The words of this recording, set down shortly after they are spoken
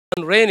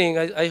raining,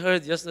 I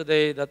heard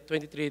yesterday that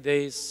 23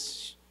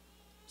 days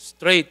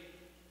straight,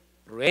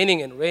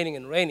 raining and raining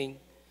and raining.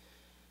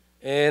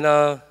 And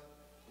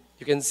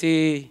you can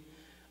see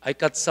I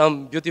got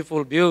some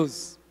beautiful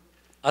views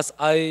as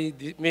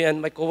me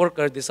and my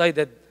coworker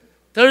decided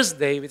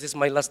Thursday, which is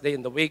my last day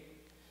in the week,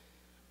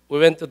 we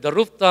went to the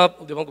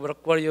rooftop of the Vancouver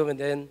Aquarium and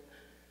then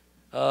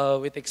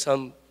we take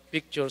some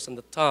pictures on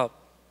the top.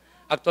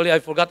 Actually, I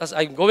forgot as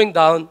I'm going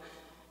down,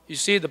 you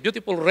see the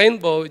beautiful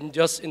rainbow in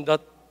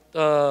that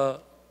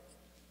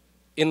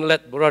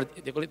inlet, Burrard,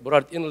 they call it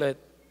Burrard Inlet.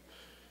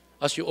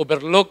 As you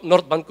overlook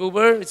North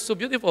Vancouver, it's so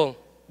beautiful.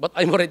 But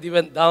I already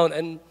went down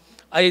and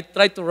I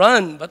tried to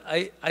run, but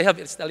I have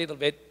just a little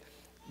bit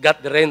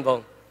got the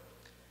rainbow.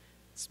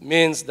 It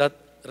means that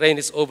rain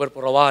is over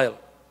for a while.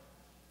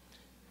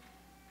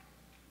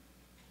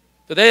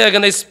 Today I'm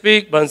going to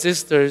speak, brothers and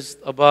sisters,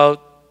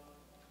 about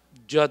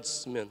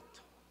judgment.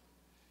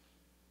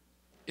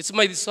 It's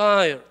my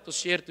desire to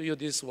share to you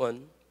this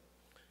one.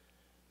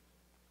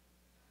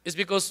 It's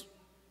because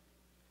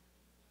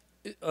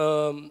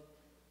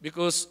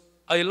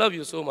I love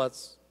you so much,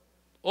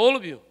 all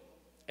of you,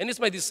 and it's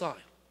my desire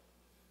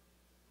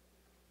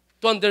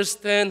to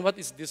understand what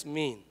does this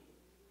mean.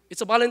 It's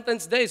a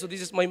Valentine's Day, so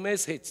this is my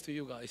message to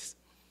you guys.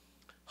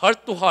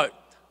 Heart to heart.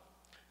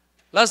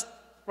 Last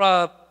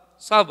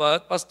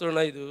Sabbath, Pastor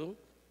Naidu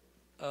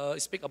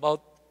speak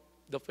about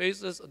the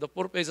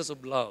four phases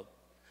of love.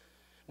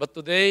 But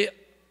today,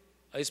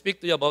 I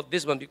speak to you about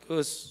this one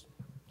because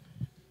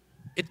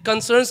it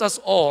concerns us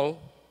all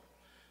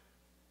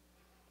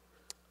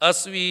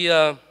as we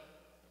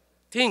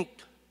think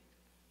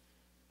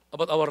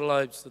about our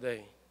lives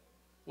today.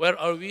 Where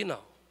are we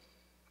now?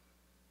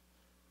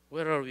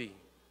 Where are we?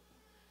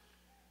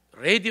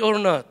 Ready or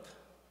not?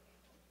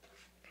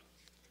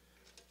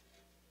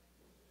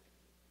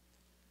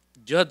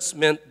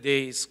 Judgment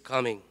Day is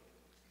coming.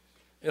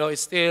 You know,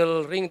 it's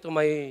still ringing to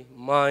my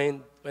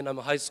mind when I'm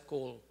in high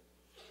school.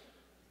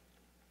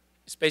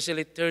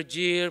 Especially third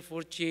year,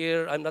 fourth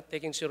year, I'm not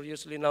taking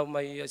seriously now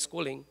my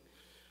schooling.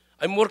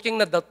 I'm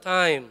working at that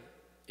time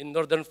in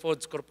Northern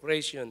Foods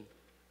Corporation.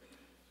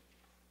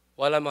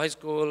 While I'm in high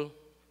school,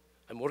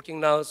 I'm working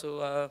now,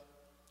 so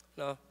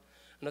no, I'm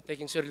not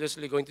taking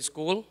seriously going to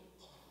school.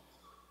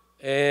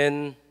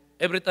 And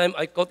every time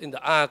I caught in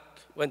the act,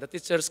 when the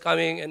teacher's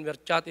coming and we're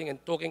chatting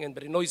and talking and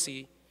very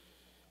noisy,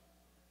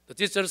 the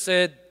teacher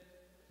said,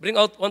 bring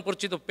out 1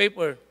 sheet of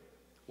paper.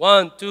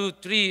 1, 2,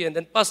 3, and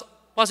then pass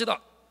it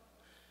out.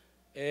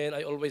 And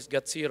I always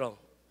get 0.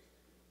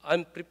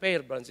 I'm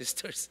prepared, brothers and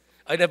sisters.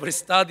 I never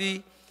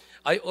study.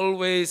 I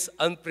always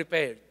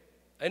unprepared.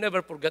 I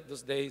never forget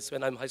those days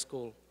when I'm in high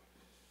school.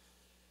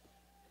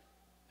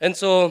 And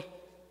so,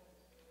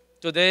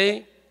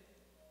 today,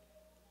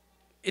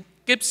 it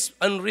keeps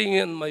on ringing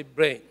in my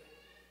brain.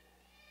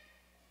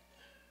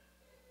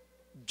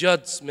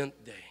 Judgment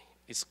Day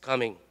is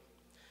coming.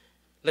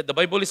 Let the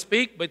Bible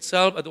speak by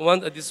itself. I don't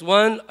want this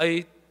one.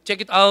 I check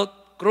it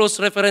out, cross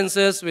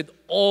references with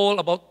all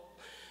about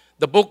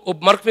the book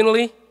of Mark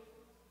Finley.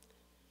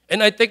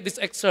 And I take these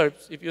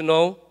excerpts, if you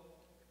know,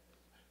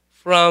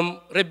 from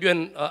Review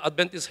and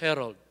Adventist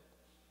Herald.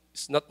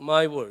 It's not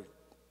my word.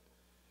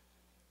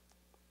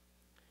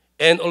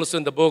 And also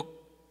in the book,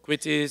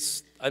 which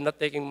is, I'm not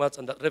taking much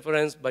on that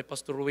reference, by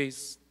Pastor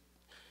Ruiz,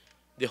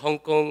 the Hong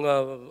Kong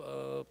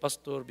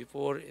pastor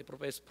before, a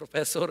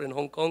professor in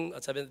Hong Kong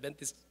at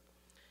Adventist.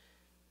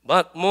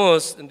 But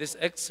most in this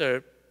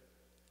excerpt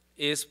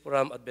is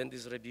from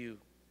Adventist Review.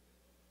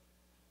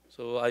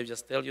 So I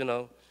just tell you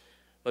now.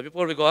 But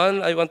before we go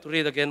on, I want to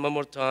read again one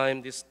more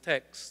time this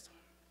text,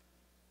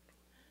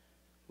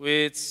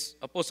 which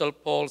Apostle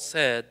Paul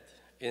said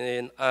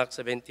in Acts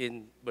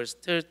 17, verse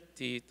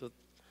 30 to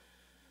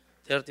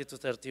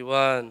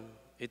 31.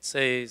 It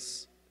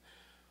says,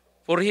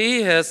 for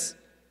he has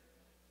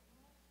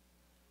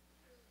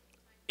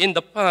in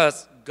the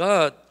past,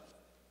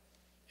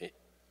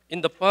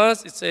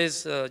 it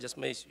says, just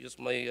use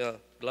my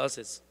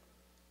glasses.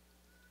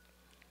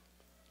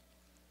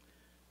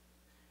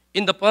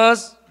 In the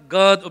past,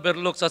 God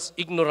overlooks us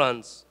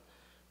ignorance,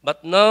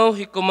 but now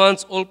he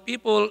commands all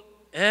people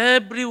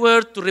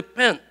everywhere to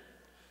repent,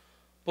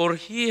 for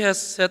he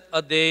has set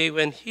a day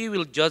when he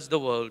will judge the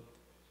world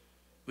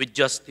with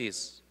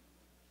justice.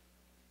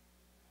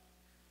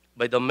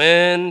 By the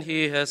man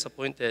he has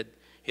appointed,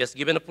 he has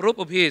given a proof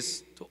of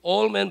his to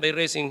all men by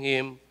raising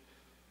him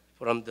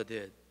from the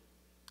dead.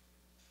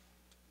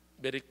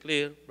 Very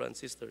clear, brothers and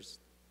sisters.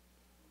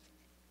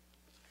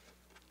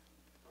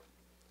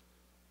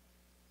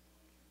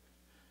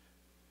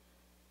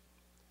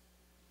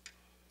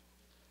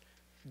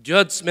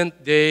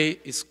 Judgment Day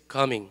is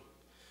coming.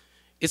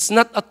 It's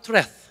not a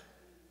threat.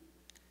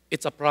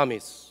 It's a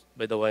promise,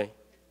 by the way.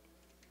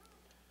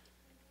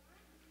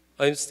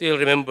 I still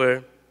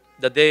remember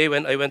the day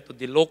when I went to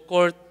the law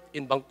court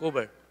in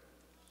Vancouver.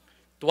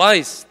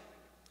 Twice,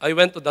 I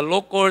went to the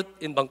law court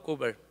in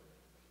Vancouver.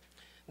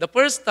 The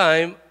first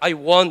time, I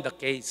won the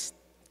case,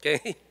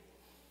 okay?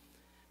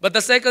 But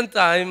the second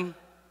time,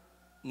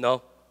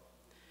 no.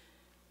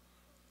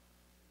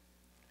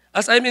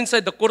 As I'm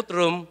inside the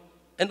courtroom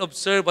and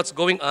observe what's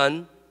going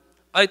on,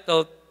 I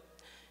thought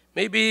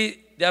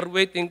maybe they are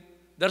waiting.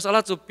 There's a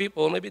lot of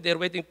people, maybe they're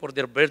waiting for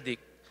their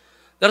verdict.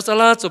 There's a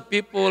lot of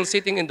people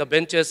sitting in the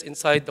benches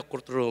inside the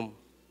courtroom.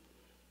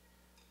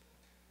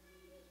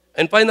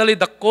 And finally,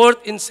 the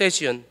court in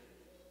session.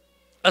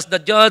 As the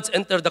judge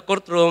entered the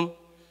courtroom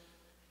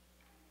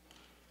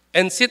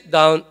and sit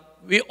down,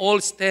 we all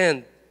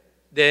stand,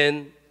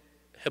 then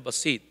have a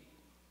seat.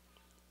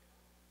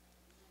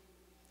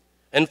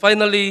 And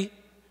finally,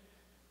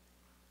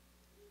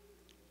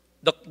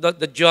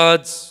 the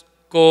judge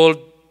called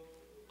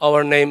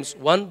our names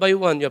one by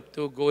one. You have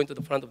to go into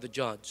the front of the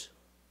judge.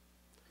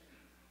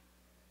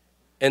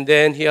 And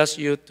then he asked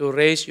you to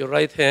raise your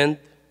right hand.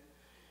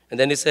 And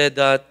then he said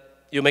that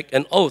you make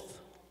an oath.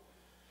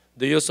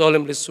 Do you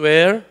solemnly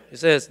swear? He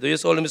says, do you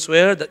solemnly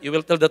swear that you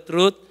will tell the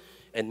truth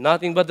and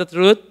nothing but the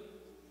truth?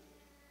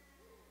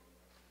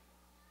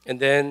 And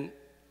then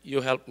you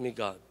help me,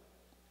 God.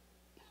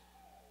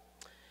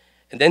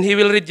 And then he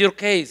will read your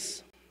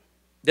case.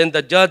 Then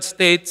the judge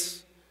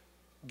states,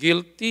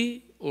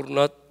 guilty or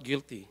not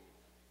guilty.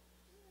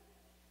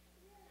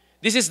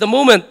 This is the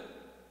moment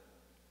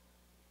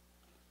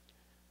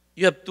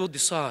you have to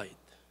decide.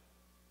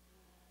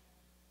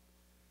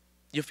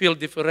 You feel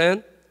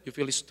different, you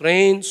feel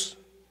strange,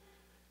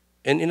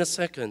 and in a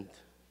second,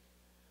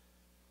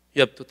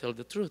 you have to tell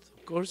the truth,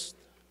 of course.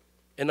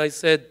 And I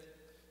said,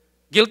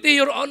 guilty,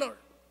 Your Honor.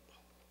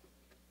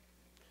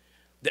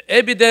 The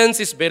evidence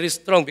is very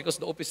strong because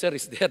the officer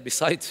is there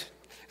beside.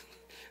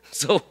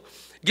 So,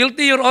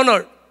 guilty, Your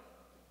Honor.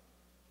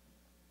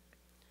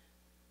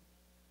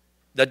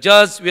 The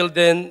judge will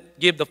then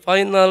give the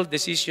final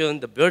decision,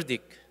 the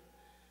verdict.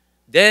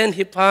 Then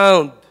he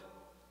found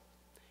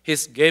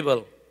his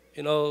gavel,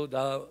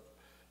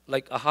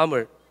 like a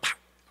hammer,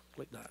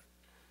 like that.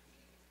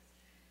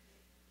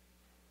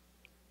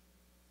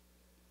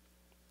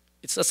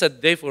 It's a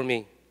sad day for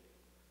me.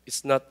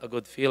 It's not a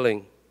good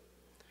feeling.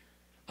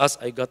 As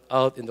I got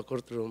out in the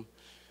courtroom,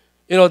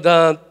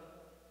 the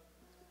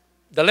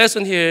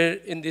lesson here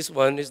in this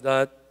one is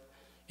that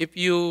if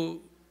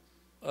you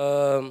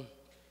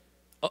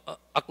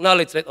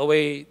acknowledge right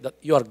away that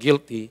you are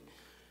guilty,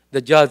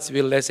 the judge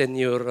will lessen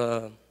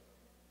your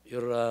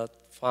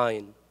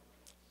fine.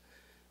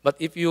 But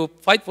if you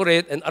fight for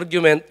it and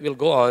argument will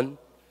go on,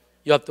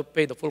 you have to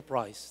pay the full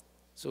price.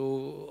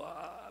 So,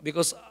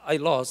 because I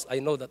lost, I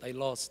know that I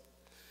lost.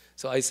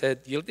 So I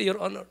said, guilty, Your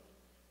Honor.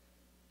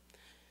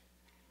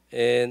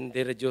 And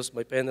they reduced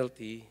my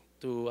penalty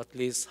to at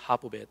least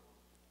half of it.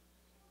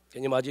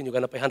 Can you imagine? You're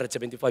going to pay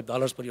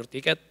 $175 for your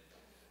ticket?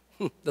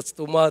 That's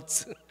too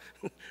much.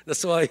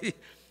 That's why,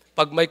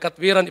 pag may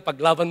katwiran,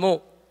 ipaglaban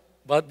mo.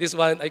 But this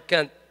one, I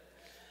can't.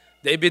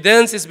 The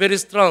evidence is very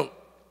strong.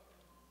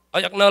 I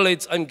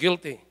acknowledge I'm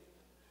guilty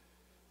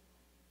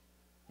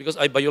because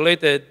I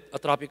violated a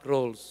traffic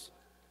rules.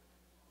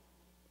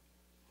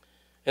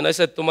 And I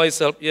said to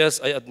myself,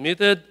 yes, I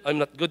admitted I'm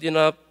not good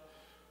enough.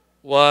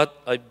 What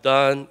I've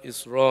done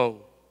is wrong.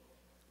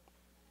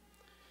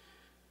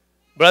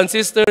 Brothers and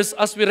sisters,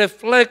 as we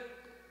reflect,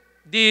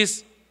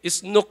 this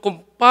is no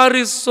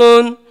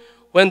comparison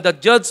when the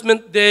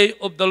judgment day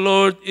of the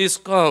Lord is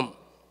come.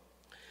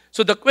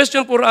 So the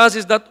question for us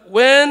is that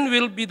when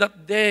will be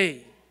that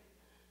day?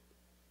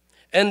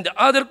 And the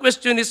other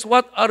question is,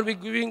 what are we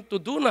going to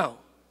do now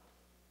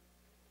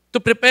to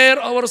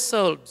prepare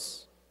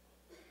ourselves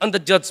on the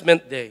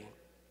judgment day?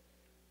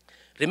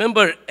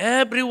 Remember,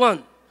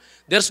 everyone,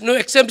 there's no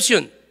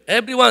exemption.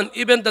 Everyone,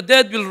 even the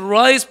dead, will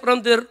rise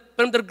from their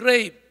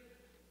grave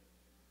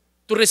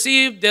to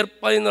receive their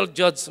final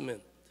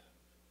judgment.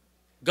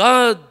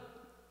 God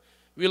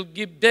will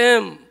give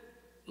them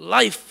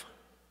life.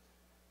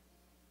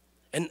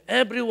 And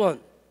everyone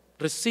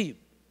receive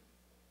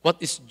what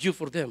is due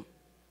for them.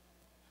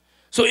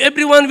 So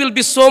everyone will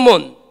be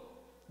summoned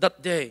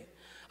that day.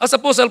 As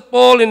Apostle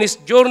Paul in his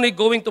journey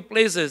going to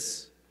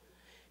places,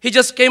 he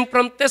just came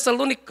from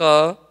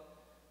Thessalonica.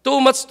 Too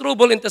much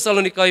trouble in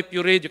Thessalonica. If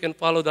you read, you can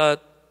follow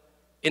that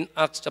in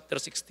Acts chapter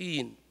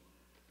 16.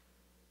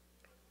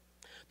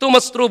 Too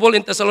much trouble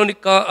in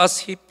Thessalonica as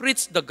he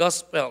preached the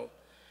gospel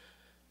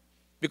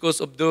because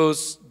of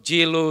those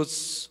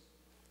jealous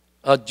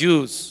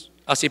Jews.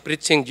 As he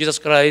preaching Jesus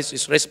Christ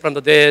is raised from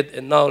the dead,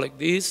 and now like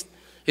this,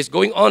 he's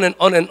going on and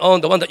on and on,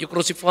 the one that you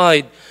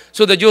crucified.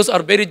 So the Jews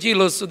are very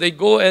jealous, so they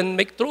go and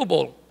make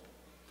trouble.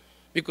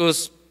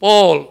 Because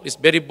Paul is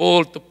very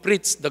bold to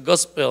preach the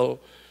gospel,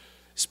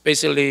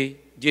 especially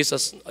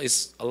Jesus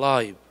is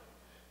alive.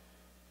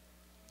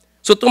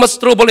 So too much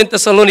trouble in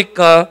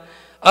Thessalonica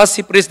as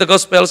he preached the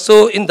gospel.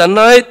 So in the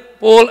night,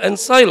 Paul and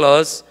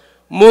Silas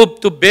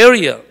moved to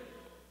Berea.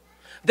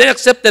 They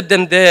accepted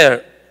them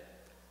there.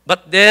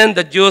 But then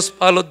the Jews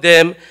followed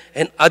them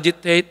and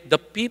agitate the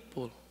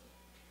people.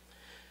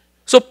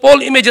 So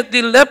Paul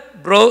immediately left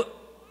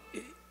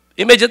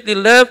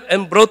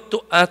and brought to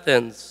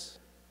Athens.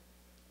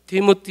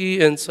 Timothy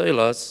and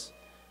Silas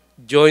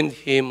joined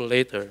him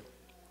later.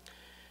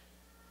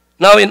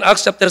 Now in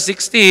Acts chapter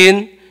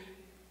 16,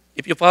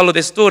 if you follow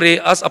the story,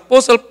 as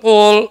Apostle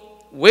Paul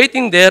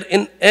waiting there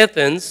in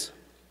Athens,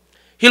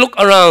 he looked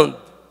around.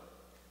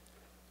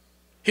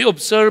 He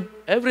observed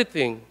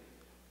everything.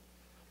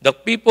 The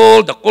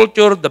people, the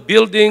culture, the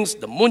buildings,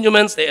 the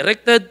monuments they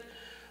erected.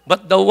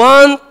 But the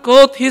one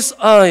caught his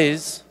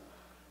eyes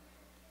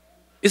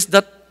is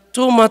that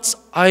too much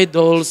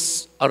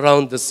idols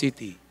around the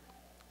city.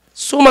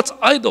 So much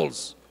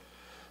idols.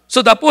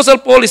 So the Apostle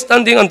Paul is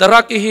standing on the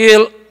rocky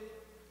hill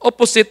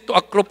opposite to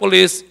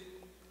Acropolis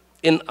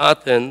in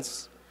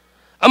Athens.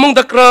 Among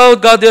the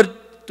crowd gathered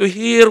to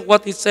hear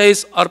what he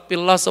says are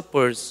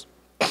philosophers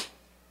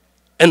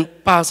and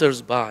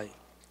passers-by,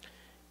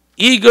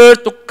 eager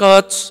to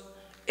catch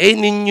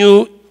any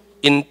new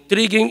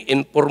intriguing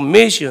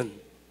information.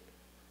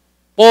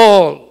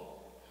 Paul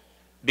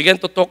began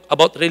to talk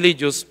about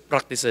religious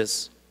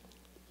practices.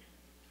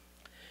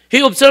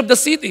 He observed the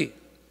city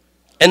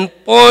and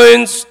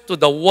points to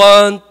the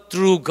one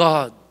true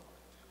God.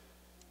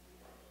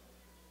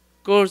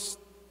 Of course,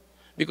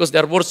 because they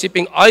are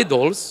worshiping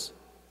idols,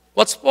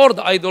 what's for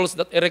the idols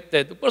that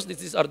erected? Of course,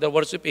 these are the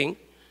worshiping.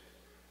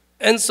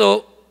 And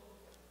so,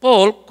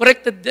 Paul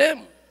corrected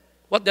them,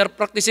 what they are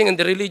practicing in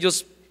their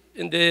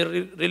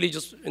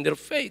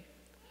faith.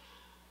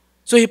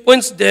 So he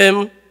points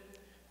them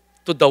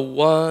to the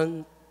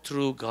one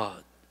true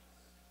God,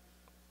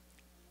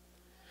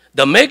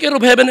 the maker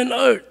of heaven and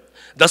earth,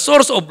 the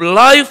source of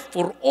life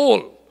for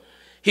all.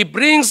 He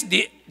brings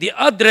the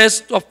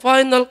address to a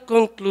final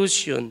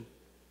conclusion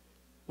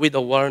with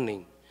a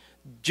warning.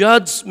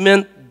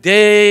 Judgment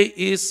day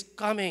is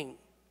coming.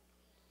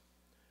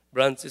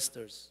 Brothers and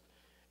sisters,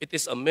 it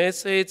is a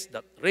message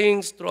that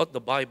rings throughout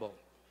the Bible.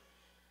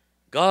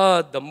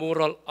 God, the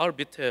moral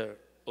arbiter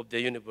of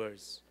the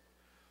universe,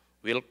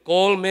 will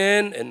call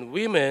men and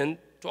women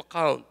to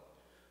account.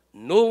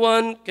 No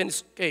one can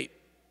escape.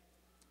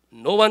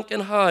 No one can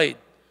hide.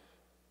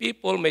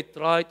 People may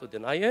try to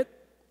deny it,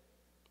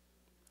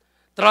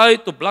 try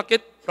to block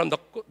it from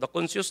the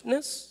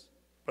consciousness,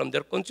 from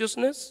their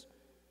consciousness.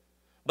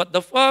 But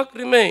the fact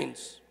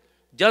remains,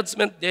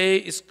 Judgment Day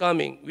is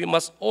coming. We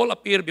must all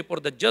appear before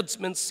the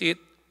judgment seat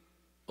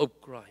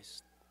of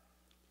Christ,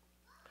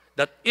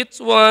 that each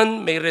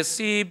one may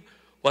receive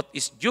what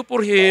is due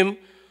for him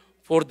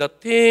for the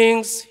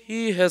things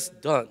he has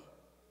done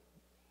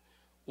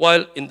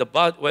while in the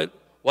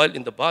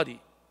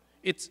body.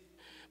 It's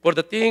for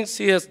the things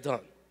he has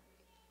done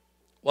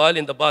while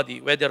in the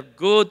body, whether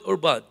good or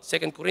bad.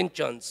 2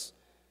 Corinthians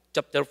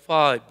chapter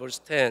 5, verse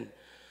 10.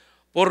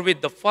 For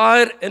with the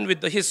fire and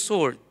with his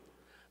sword,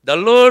 the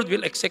Lord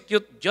will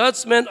execute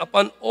judgment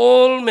upon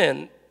all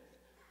men,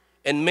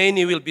 and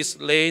many will be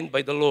slain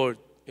by the Lord.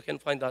 You can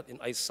find that in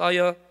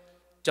Isaiah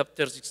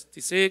chapter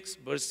 66,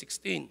 verse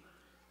 16.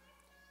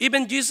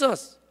 Even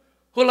Jesus,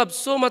 who loved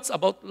so much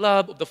about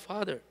love of the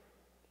Father,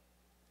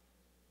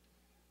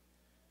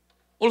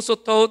 also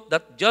taught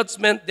that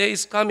judgment day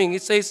is coming. He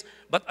says,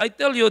 but I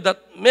tell you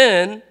that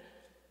men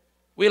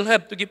will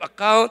have to give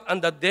account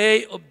on the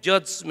day of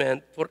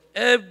judgment for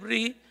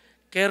every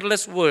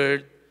careless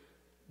word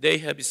they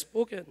have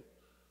spoken.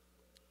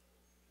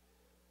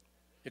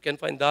 You can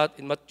find that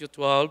in Matthew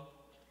 12,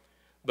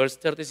 verse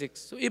 36.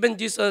 So even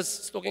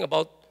Jesus is talking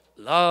about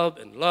love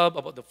and love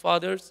about the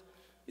fathers.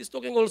 He's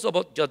talking also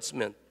about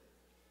judgment.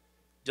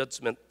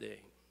 Judgment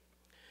day.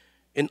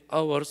 In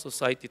our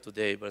society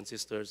today, brothers and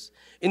sisters,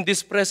 in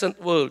this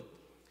present world,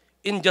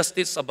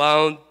 injustice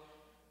abound.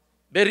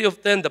 Very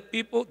often,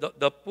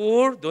 the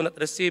poor do not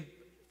receive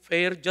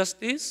fair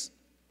justice,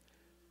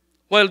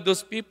 while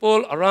those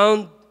people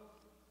around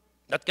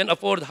that can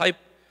afford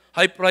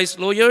high-priced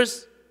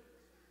lawyers,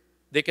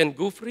 they can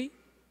go free.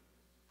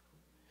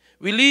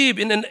 We live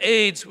in an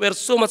age where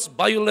so much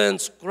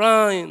violence,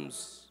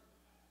 crimes,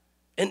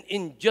 and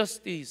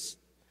injustice,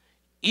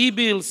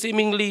 evil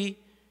seemingly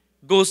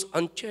goes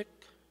unchecked.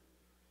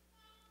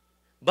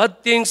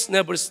 Bad things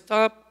never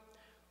stop.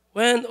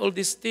 When all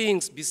these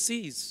things be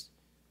ceased?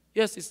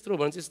 Yes, it's true,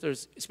 brothers and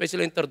sisters,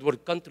 especially in third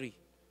world country,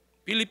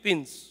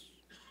 Philippines.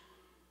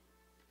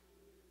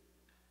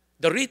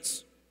 The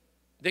rich,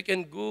 they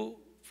can go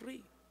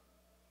free.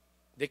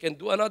 They can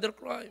do another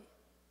crime.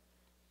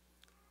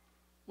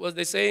 Was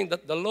they saying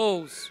that the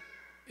laws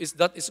is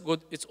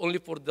good? It's only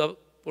for the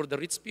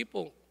rich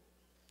people.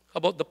 How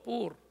about the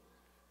poor?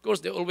 Of course,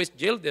 they always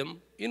jail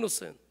them,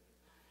 innocent,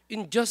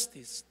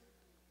 injustice,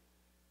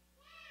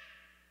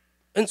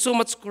 and so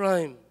much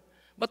crime.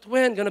 But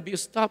when gonna be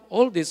stop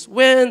all this?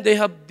 When they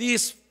have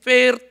this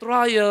fair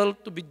trial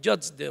to be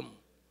judged them?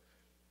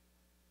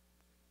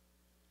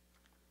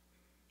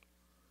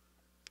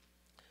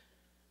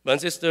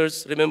 Brothers and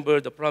sisters, remember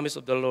the promise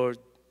of the Lord.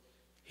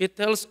 He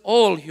tells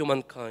all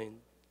humankind,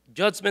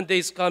 judgment day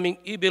is coming,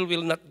 evil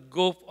will not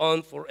go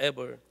on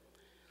forever.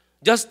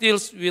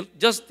 Justice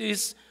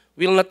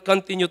will not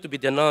continue to be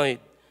denied.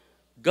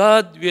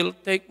 God will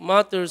take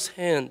matters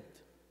hand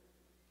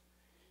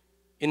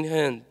in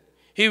hand.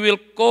 He will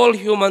call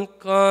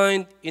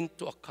humankind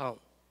into account.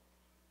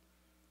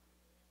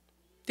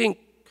 Think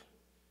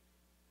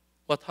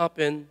what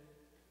happened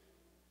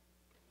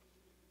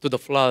to the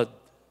flood.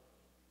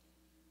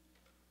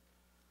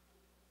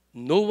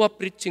 Noah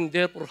preaching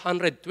there for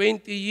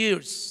 120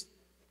 years.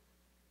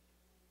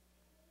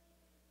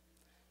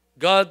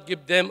 God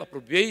gave them a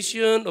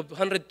probation of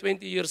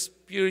 120 years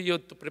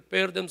period to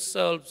prepare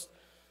themselves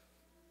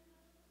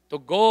to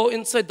go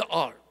inside the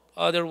ark.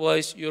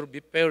 Otherwise, you'll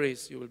be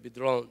perished, you will be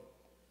drowned.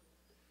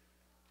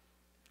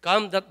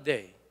 Come that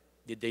day.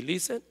 Did they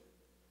listen?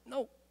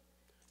 No.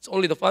 It's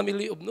only the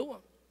family of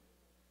Noah.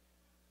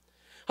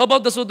 How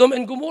about the Sodom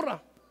and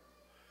Gomorrah?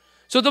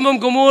 Sodom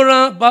and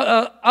Gomorrah,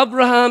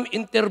 Abraham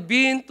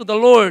intervened to the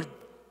Lord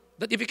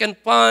that if he can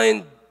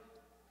find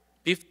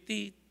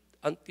 50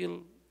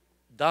 until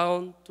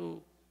down to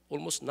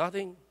almost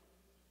nothing,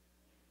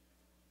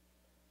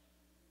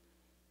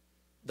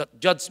 that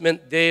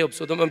judgment day of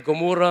Sodom and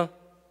Gomorrah,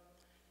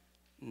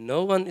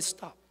 no one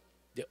stopped.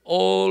 They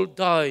all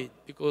died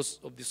because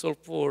of the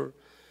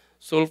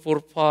sulfur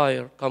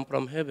fire come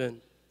from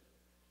heaven.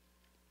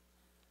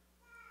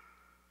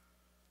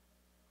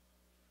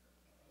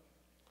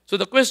 So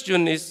the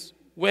question is,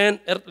 when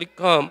earthly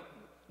come,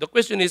 the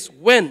question is,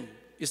 when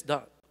is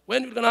that?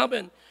 When will it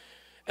happen?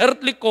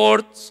 Earthly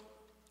courts,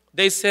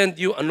 they send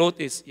you a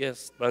notice.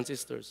 Yes, brothers and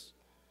sisters.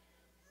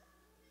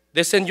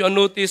 They send you a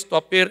notice to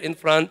appear in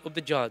front of the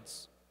judge.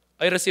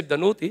 I received the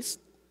notice,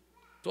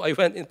 so I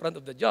went in front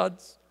of the judge.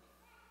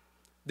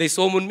 They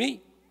summoned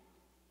me.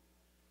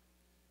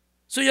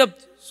 So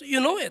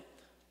you know it.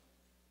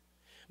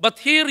 But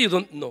here you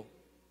don't know.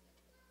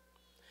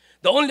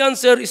 The only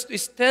answer is to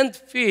stand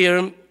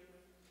firm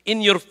in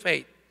your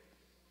faith.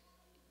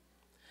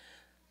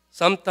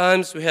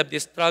 Sometimes we have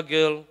this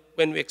struggle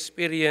when we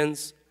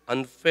experience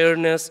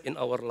unfairness in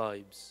our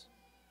lives.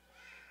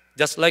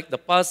 Just like the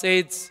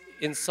passage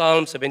in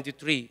Psalm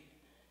 73.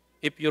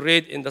 If you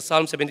read in the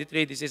Psalm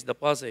 73, this is the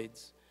passage.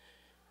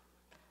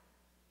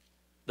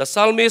 The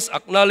psalmist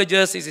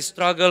acknowledges his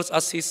struggles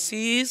as he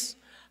sees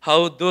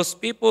how those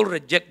people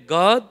reject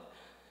God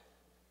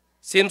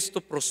seems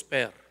to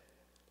prosper.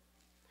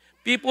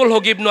 People who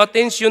give no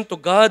attention to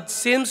God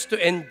seems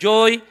to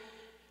enjoy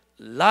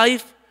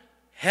life,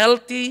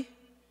 healthy,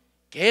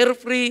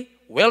 carefree,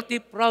 wealthy,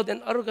 proud,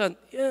 and arrogant.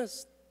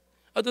 Yes.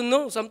 I don't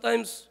know.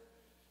 Sometimes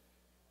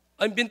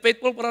I've been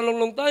faithful for a long,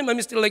 long time.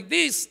 I'm still like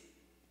this.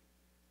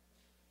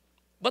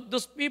 But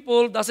those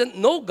people doesn't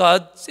know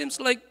God seems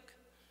like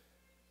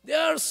they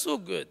are so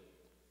good.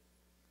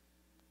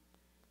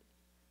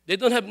 They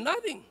don't have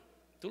nothing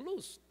to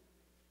lose.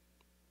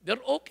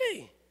 They're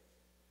okay.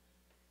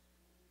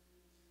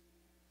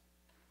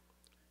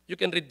 You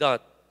can read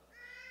that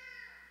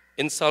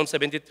in Psalm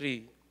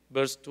 73,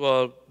 verse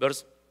 12,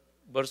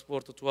 verse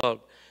 4 to 12.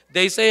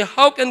 They say,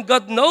 how can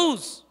God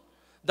knows?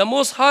 The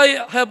Most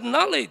High have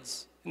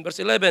knowledge. In verse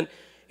 11,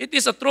 it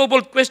is a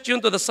troubled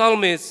question to the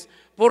psalmist.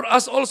 For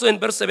us also in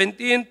verse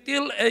 17,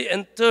 till I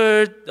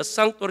entered the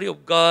sanctuary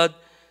of God,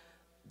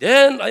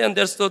 then I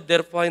understood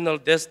their final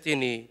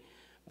destiny.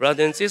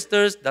 Brothers and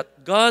sisters,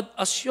 that God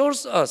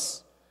assures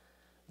us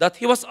that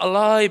He was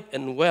alive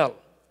and well.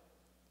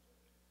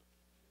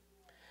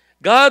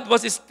 God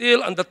was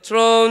still on the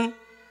throne,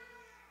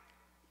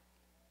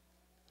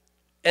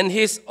 and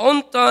His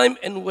own time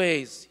and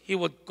ways, He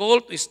would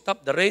call to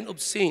stop the reign of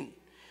sin.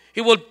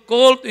 He would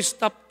call to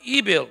stop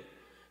evil.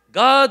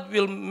 God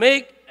will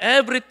make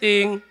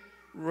everything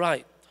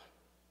right.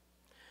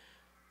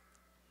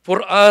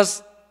 For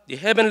us, the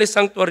heavenly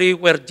sanctuary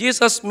where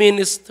Jesus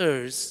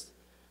ministers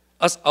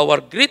as our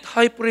great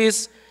high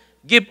priest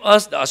give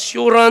us the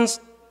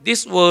assurance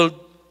this world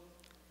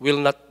will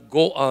not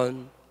go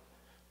on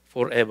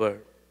forever.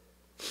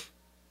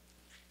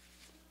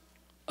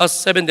 As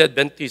Seventh-day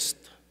Adventist,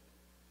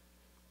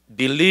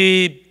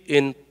 believe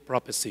in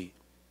prophecy.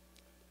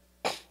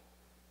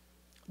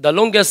 The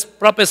longest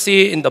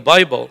prophecy in the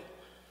Bible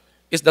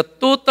is the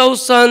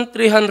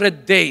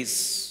 2,300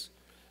 days.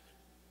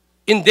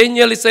 In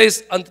Daniel, it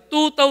says, on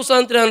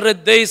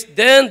 2,300 days,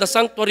 then the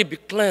sanctuary be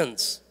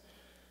cleansed.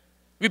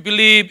 We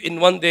believe in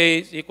 1 day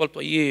is equal to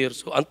a year.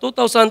 So on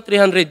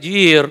 2,300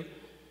 year,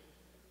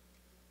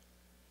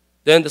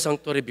 then the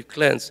sanctuary be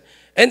cleansed.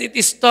 And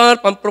it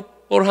starts from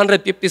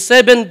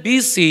 457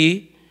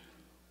 BC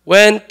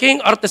when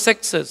King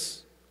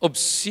Artaxerxes of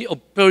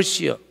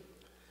Persia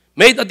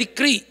made a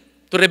decree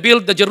to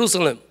rebuild the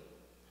Jerusalem.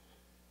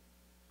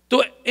 To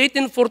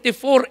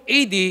 1844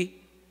 AD,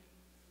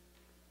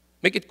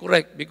 make it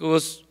correct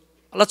because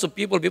lots of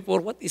people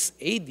before, what is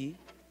AD?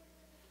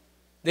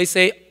 They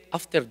say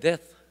after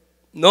death.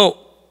 No,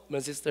 my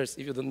sisters,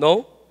 if you don't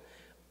know,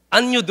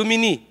 Anno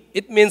Domini,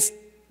 it means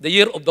the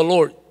year of the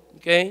Lord.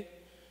 Okay?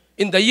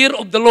 In the year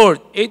of the Lord,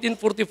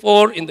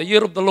 1844, in the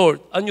year of the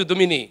Lord, Anno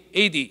Domini,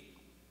 AD.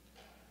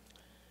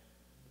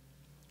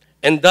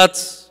 And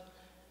that's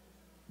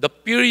the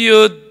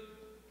period,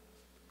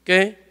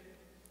 okay,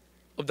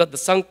 of that the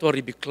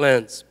sanctuary be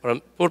cleansed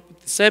from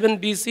 457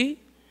 BC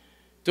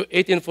to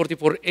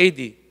 1844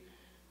 AD.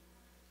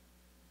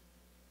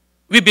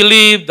 We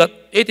believe that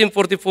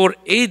 1844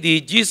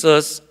 AD,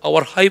 Jesus,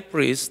 our high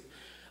priest,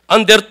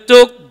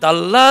 undertook the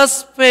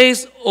last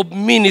phase of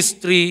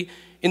ministry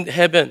in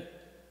heaven.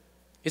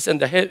 He's in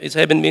his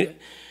heaven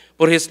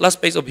for his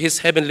last phase of his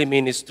heavenly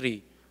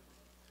ministry.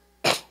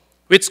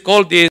 which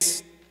call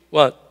this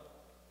what?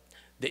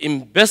 The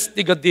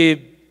investigative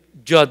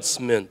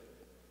judgment.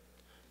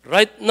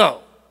 Right now,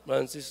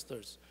 brothers and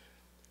sisters,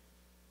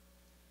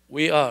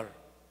 we are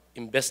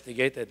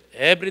investigated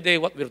every day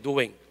what we're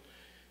doing.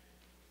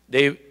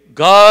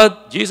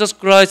 God, Jesus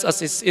Christ,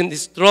 as is in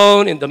His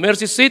throne, in the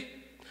mercy seat,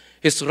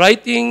 He's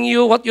writing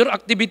you what your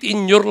activity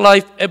in your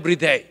life every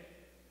day.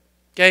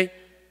 Okay?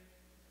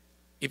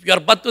 If you are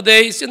bad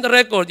today, it's in the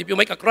record. If you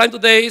make a crime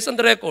today, it's in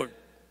the record.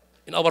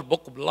 In our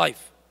book of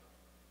life.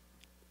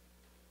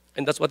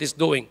 And that's what He's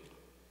doing.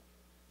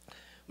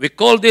 We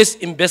call this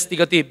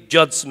investigative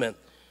judgment.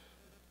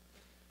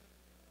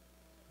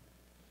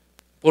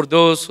 For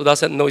those who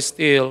doesn't know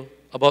still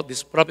about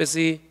this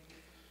prophecy,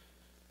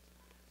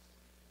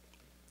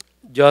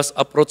 just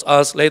approach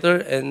us later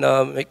and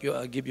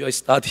give you a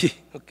study,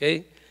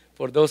 okay?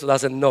 For those who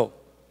doesn't know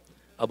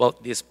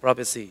about this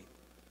prophecy.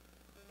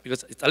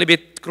 Because it's a little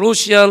bit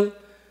crucial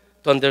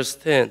to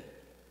understand.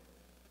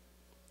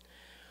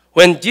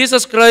 When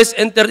Jesus Christ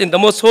entered in the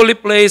most holy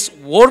place,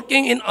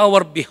 working in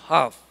our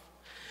behalf,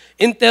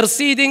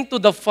 interceding to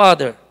the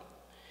Father,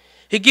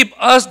 He gives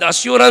us the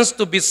assurance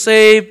to be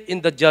saved in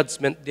the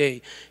judgment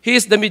day. He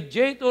is the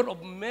mediator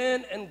of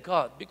man and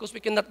God because we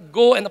cannot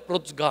go and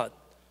approach God.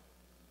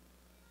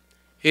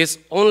 He is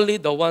only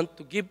the one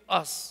to give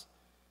us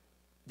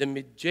the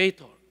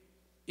mediator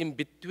in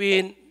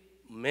between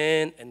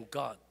man and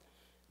God.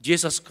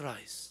 Jesus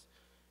Christ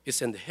is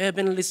in the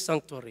heavenly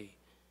sanctuary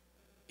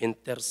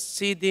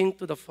interceding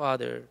to the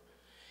Father,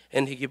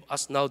 and He gives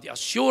us now the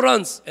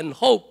assurance and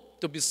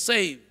hope to be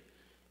saved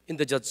in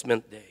the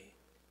judgment day.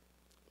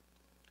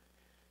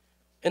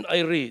 And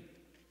I read,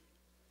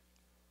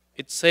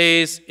 it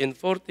says in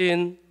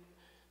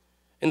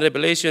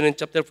Revelation in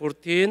chapter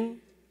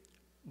 14,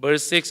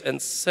 verse 6 and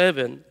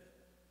 7,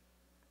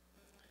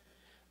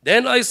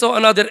 then I saw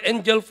another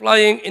angel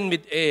flying in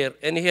midair,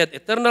 and he had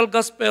eternal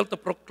gospel to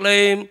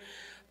proclaim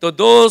to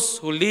those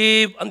who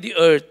live on the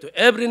earth, to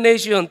every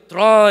nation,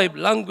 tribe,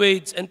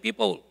 language, and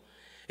people.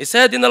 He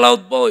said in a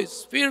loud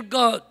voice, fear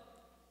God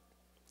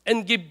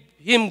and give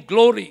Him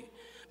glory,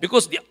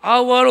 because the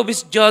hour of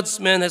His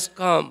judgment has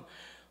come.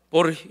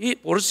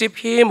 Worship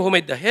Him who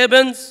made the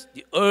heavens,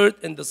 the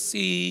earth, and the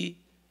sea,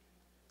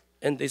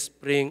 and the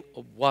spring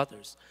of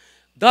waters.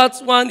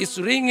 That one is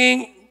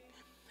ringing,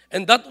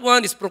 and that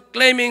one is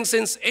proclaiming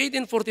since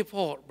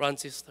 1844,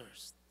 brothers and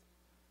sisters,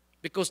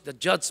 because the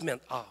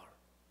judgment hour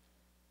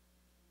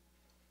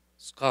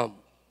has come.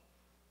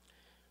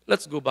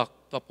 Let's go back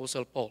to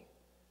Apostle Paul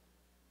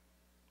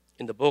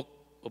in the book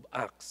of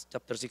Acts,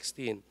 chapter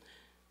 16.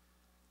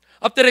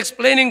 After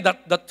explaining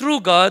that the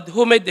true God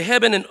who made the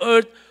heaven and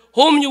earth,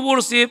 whom you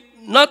worship,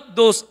 not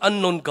those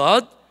unknown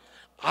God,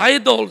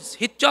 idols,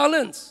 He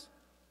challenged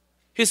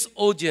His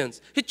audience.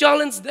 He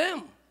challenged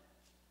them.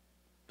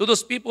 To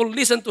those people,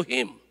 listen to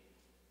Him.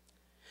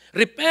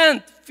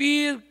 Repent,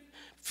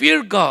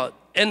 fear God,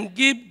 and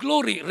give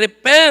glory.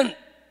 Repent.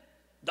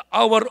 The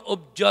hour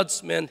of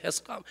judgment has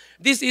come.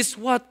 This is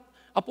what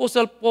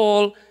Apostle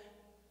Paul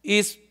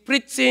is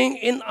preaching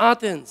in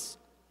Athens.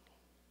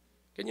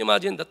 Can you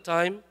imagine that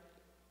time?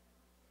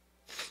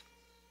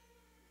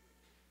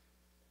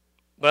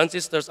 Brothers and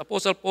sisters,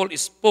 Apostle Paul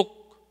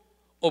spoke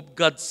of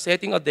God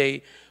setting a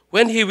day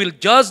when He will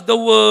judge the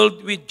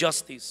world with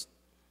justice.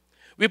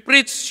 We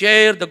preach,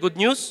 share the good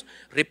news,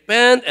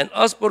 repent and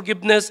ask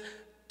forgiveness,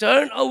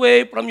 turn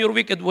away from your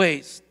wicked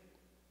ways,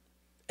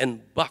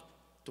 and back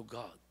to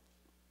God.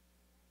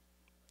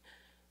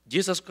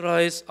 Jesus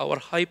Christ, our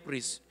high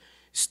priest,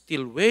 is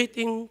still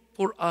waiting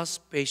for us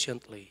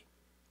patiently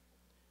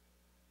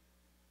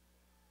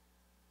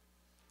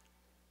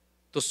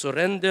to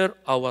surrender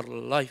our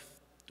life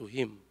to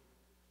Him.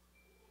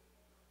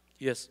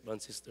 Yes,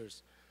 brothers and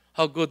sisters.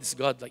 How good is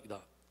God like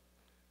that?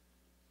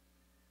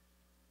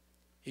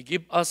 He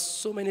gives us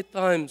so many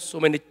times, so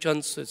many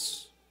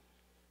chances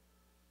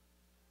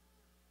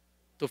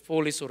to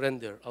fully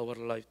surrender our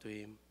life to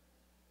Him.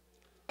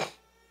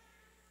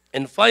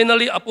 And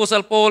finally,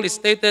 Apostle Paul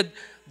stated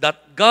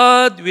that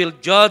God will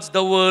judge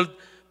the world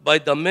by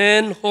the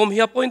man whom He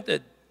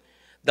appointed,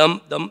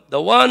 the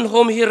one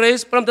whom He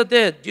raised from the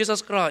dead,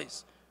 Jesus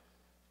Christ.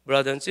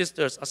 Brothers and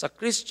sisters, as a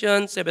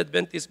Christian, Seventh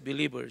Adventist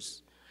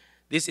believers,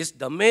 this is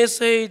the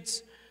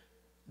message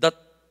that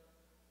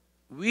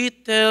we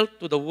tell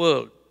to the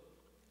world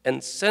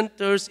and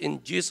centers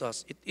in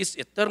Jesus. It is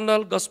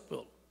eternal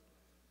gospel,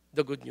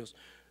 the good news.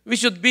 We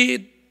should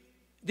be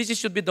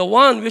the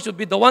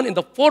one in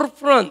the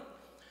forefront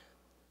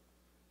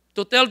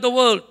to tell the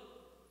world.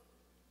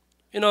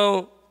 You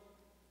know,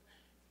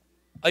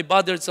 I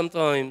bothered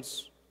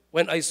sometimes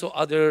when I saw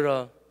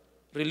other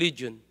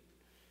religion.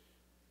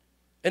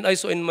 And I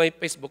saw in my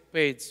Facebook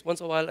page, once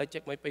in a while I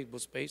check my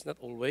Facebook page, not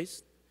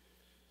always.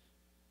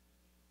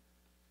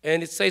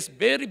 And it says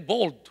very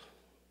bold.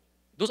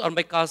 Those are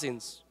my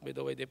cousins, by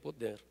the way, they put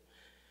there.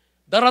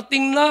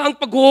 Darating na ang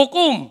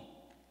paghuhukom.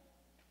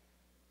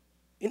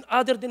 In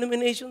other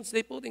denominations,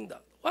 they putting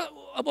that. What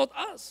about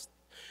us?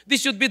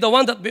 This should be the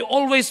one that we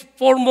always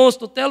foremost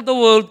to tell the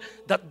world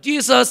that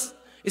Jesus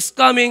is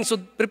coming, so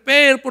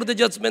prepare for the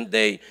judgment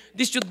day.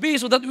 This should be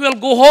so that we will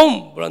go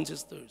home, brothers and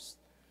sisters.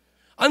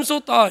 I'm so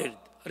tired,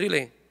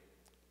 really.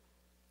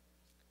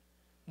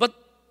 But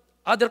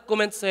other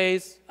comment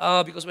says,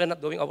 because we're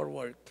not doing our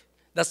work.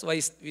 That's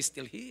why we're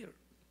still here.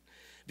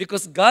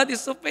 Because God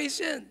is so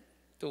patient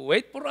to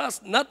wait for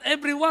us. Not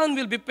everyone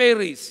will be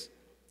perished.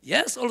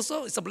 Yes,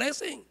 also, it's a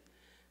blessing.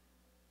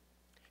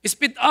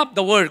 Speed up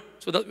the work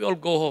so that we all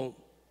go home.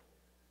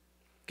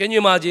 Can you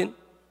imagine?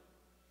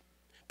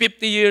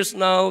 50 years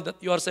now that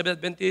you are Sabbath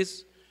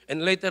Adventist,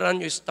 and later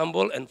on you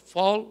stumble and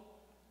fall.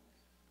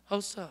 How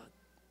sad.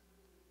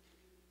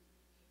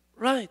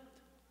 Right.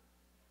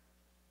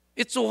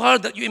 It's so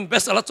hard that you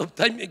invest a lot of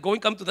time in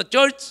come to the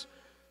church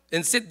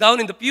and sit down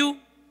in the pew.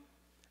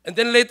 And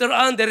then later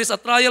on, there is a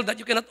trial that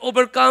you cannot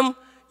overcome.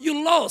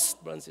 You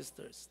lost, brothers and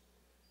sisters.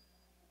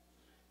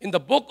 In the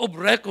book of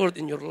record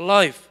in your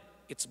life,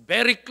 it's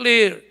very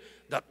clear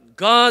that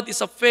God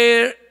is a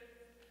fair,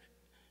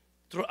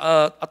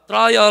 a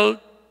trial,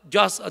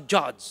 just a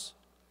judge.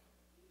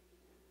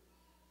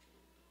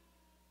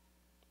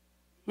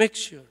 Make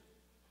sure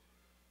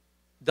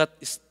that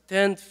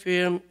stand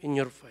firm in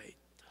your faith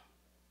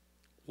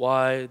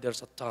while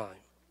there's a time.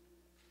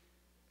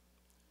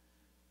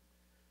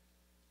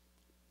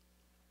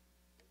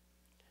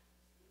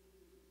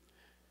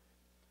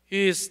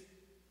 He is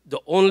the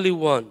only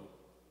one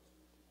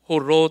who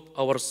wrote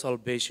our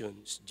salvation,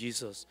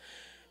 Jesus,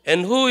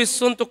 and who is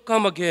soon to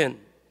come again.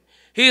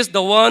 He is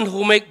the one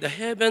who made the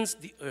heavens,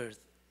 the earth,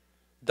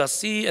 the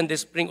sea, and the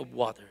spring of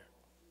water.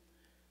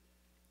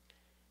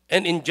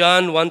 And in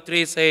John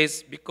 1:3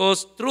 says,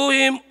 because through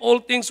him all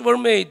things were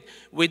made.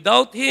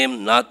 Without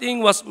him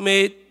nothing was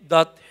made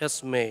that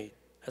has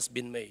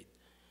been made.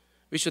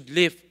 We should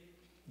live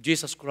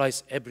Jesus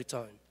Christ every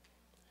time.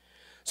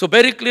 So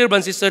very clear,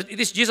 brothers and sisters, it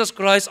is Jesus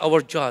Christ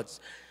our judge.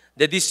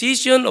 The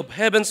decision of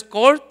heaven's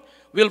court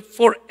will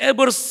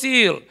forever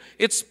seal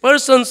its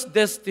person's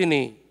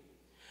destiny.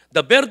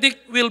 The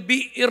verdict will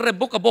be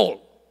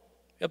irrevocable.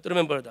 You have to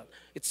remember that.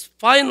 It's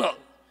final.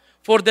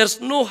 For there's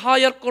no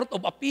higher court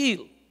of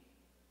appeal.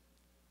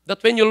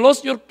 That when you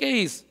lost your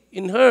case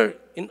in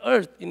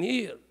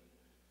here,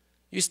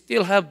 you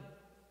still have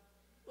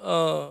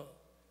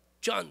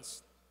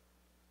chance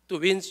to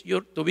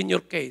win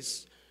your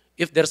case.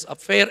 If there's a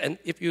fair, and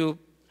if you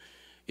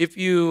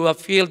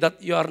feel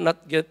that you are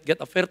not get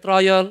a fair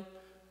trial,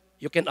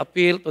 you can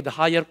appeal to the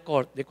higher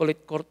court. They call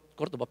it court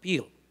of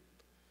appeal.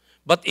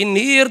 But in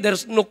here,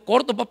 there's no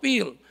court of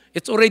appeal.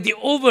 It's already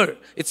over.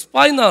 It's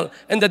final.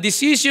 And the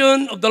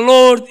decision of the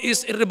Lord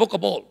is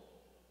irrevocable.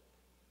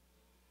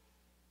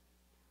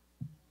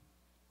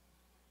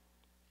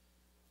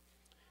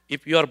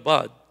 If you are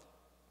bad,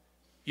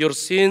 your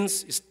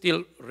sins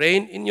still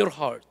reign in your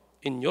heart,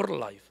 in your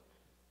life,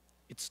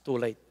 it's too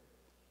late.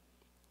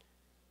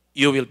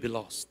 You will be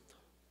lost.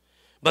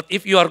 But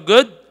if you are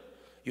good,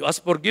 you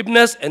ask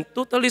forgiveness and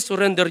totally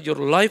surrender your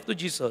life to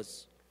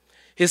Jesus.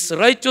 His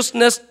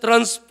righteousness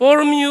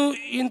transform you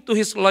into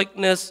His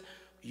likeness.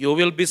 You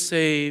will be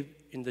saved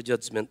in the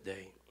judgment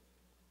day.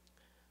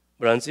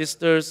 Brothers and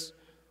sisters,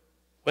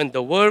 when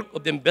the work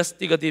of the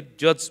investigative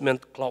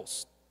judgment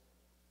closed,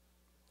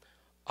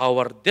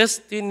 our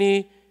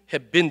destiny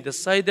have been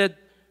decided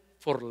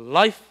for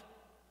life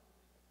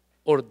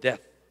or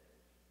death.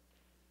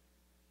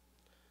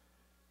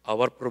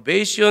 Our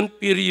probation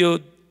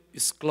period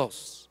is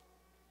closed.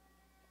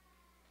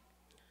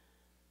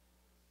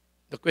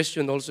 The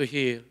question also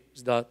here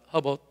is that, how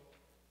about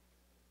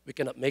we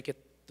cannot make it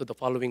to the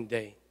following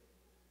day?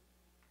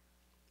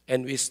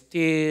 And we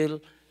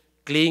still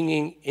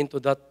clinging into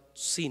that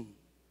sin.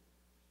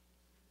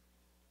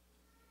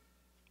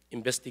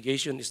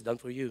 Investigation is done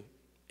for you,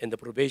 and the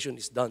probation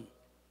is done.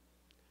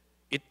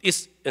 It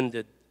is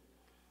ended.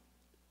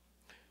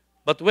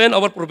 But when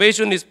our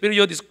probation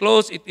period is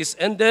closed, it is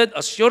ended.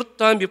 A short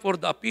time before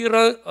the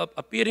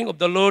appearing of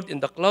the Lord in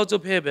the clouds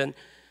of heaven,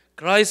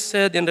 Christ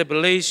said in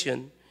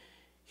Revelation,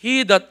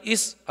 he that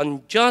is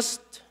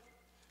unjust,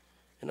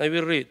 and I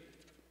will read,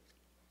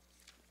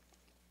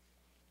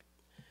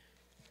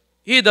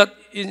 he that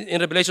in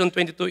Revelation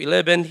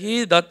 22:11,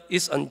 he that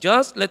is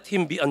unjust, let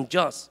him be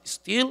unjust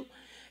still,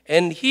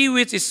 and he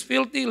which is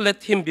filthy,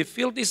 let him be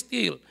filthy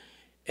still,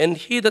 and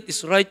he that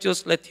is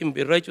righteous, let him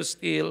be righteous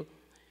still,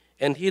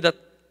 and he that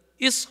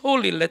is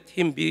holy, let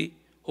him be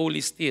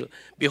holy still.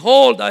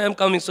 Behold, I am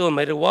coming soon.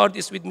 My reward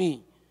is with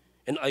me,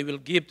 and I will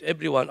give to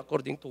everyone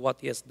according to what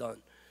he has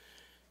done.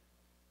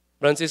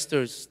 Brothers and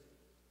sisters,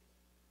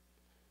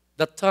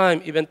 that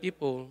time, even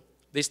people,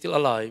 they still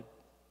alive.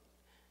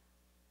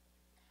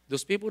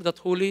 Those people that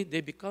holy,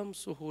 they become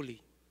so holy.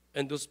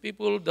 And those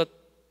people that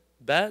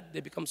bad,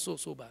 they become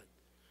so bad.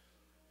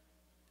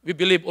 We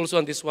believe also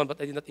on this one, but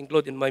I did not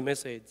include in my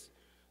message.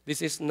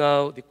 This is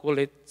now, they call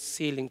it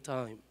sealing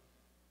time.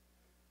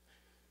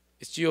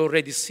 It's you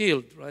already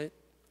sealed, right?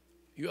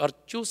 You are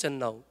chosen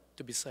now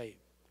to be saved.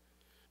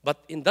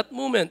 But in that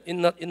moment,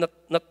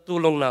 not too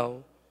long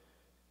now,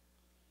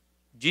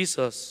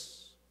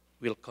 Jesus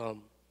will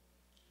come.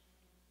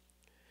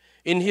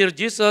 In here,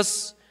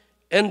 Jesus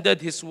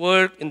ended his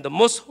work in the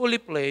most holy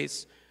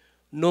place,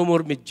 no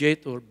more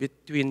mediator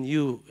between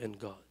you and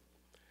God.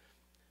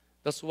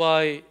 That's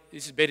why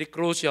it's very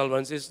crucial,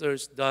 brothers and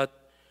sisters, that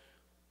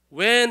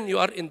when you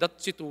are in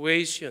that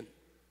situation,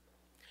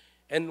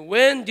 and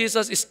when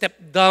Jesus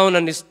stepped down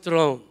on his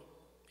throne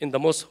in the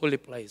most holy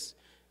place,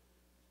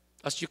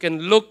 as you can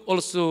look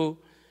also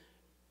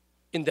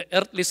in the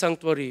earthly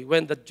sanctuary,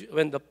 when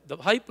the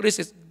high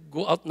priest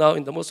go out now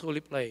in the most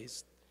holy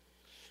place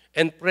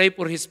and pray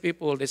for his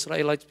people, the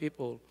Israelite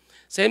people.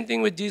 Same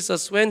thing with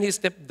Jesus when he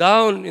stepped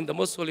down in the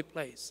most holy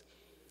place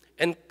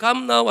and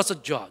come now as a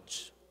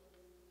judge.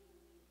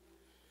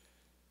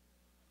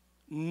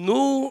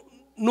 No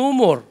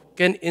more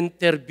can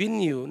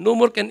intervene you, no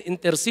more can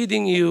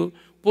interceding you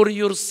for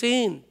your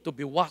sin to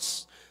be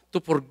washed, to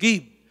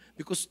forgive,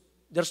 because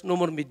there's no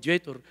more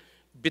mediator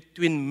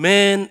between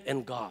man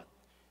and God.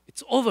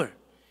 It's over.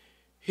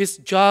 His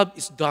job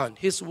is done.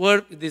 His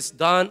work is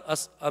done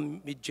as a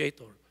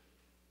mediator.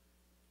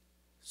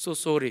 So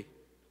sorry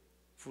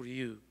for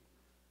you.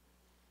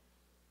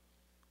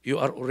 You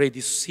are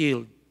already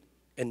sealed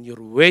and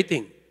you're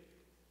waiting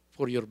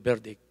for your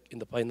verdict in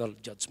the final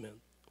judgment.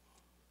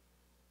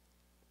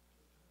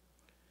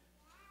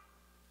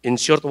 In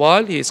short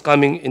while, he is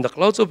coming in the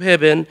clouds of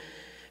heaven,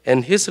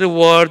 and his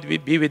reward will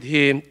be with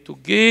him to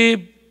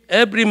give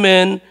every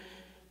man,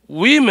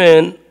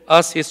 women,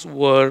 as his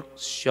work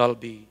shall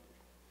be.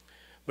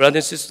 Brothers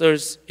and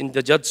sisters, in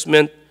the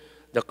judgment,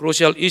 the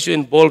crucial issue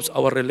involves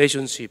our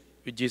relationship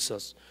with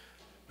Jesus.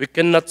 We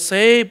cannot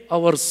save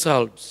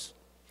ourselves,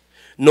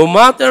 no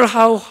matter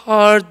how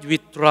hard we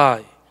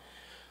try.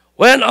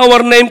 When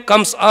our name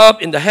comes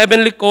up in the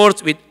heavenly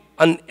courts with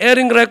an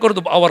unerring record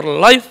of our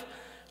life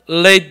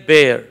laid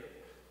bare,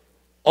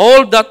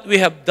 all that we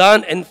have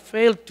done and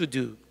failed to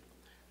do,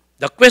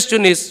 the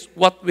question is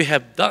what we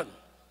have done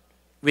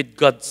with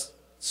God's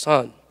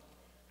Son.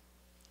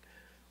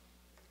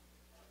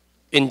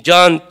 In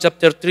John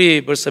chapter 3,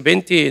 verse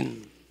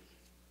 17,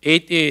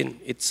 18,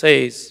 it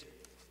says,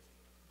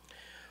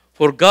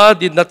 "For God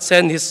did not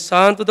send his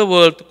Son to the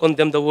world to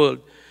condemn the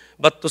world,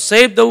 but to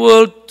save the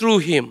world through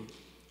him.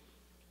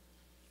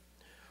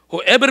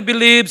 Whoever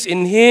believes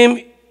in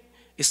him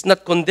is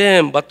not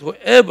condemned, but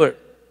whoever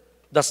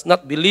does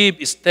not believe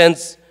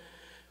stands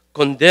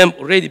condemned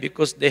already,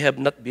 because they have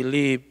not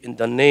believed in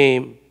the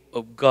name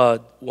of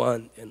God,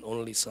 one and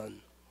only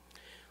Son."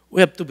 We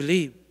have to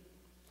believe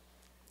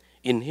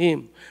in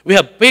him. We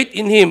have faith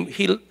in him.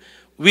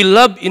 We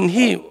love in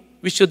him.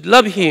 We should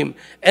love him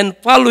and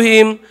follow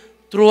him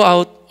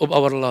throughout of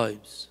our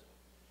lives.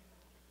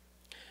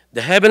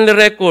 The heavenly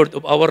record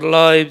of our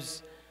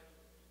lives,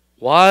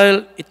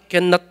 while it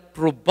cannot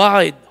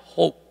provide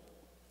hope,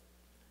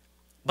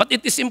 but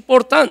it is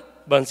important,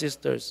 brothers and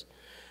sisters,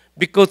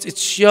 because it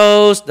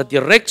shows the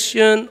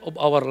direction of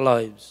our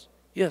lives.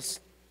 Yes.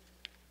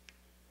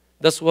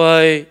 That's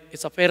why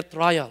it's a fair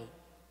trial.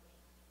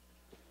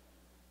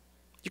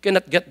 You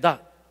cannot get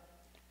that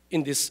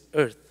in this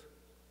earth.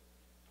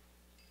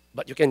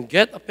 But you can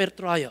get a fair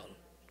trial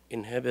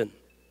in heaven.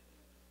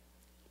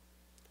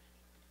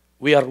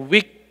 We are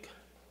weak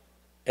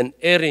and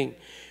erring.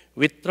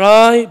 We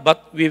try,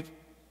 but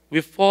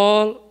we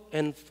fall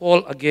and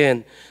fall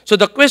again. So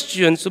back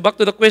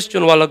to the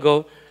question a while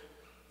ago,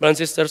 brothers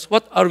and sisters,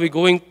 what are we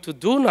going to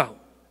do now?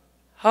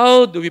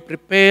 How do we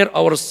prepare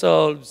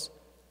ourselves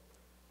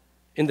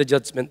in the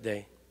judgment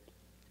day?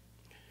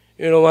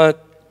 You know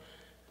what?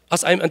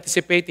 As I'm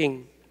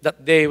anticipating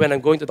that day when I'm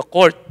going to the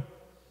court,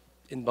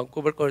 in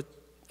Vancouver court,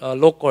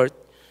 law court,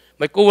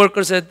 my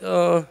coworker said,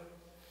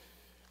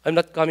 "I'm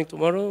not coming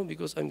tomorrow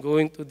because I'm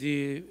going to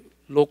the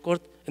law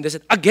court." And they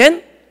said,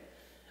 "Again?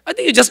 I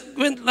think you just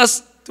went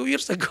last 2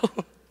 years ago."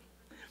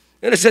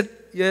 And I said,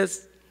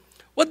 "Yes."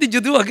 "What did you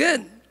do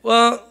again?"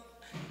 "Well,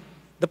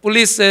 the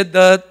police said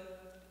that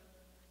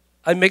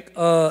I make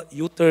a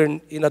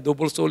U-turn in a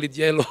double solid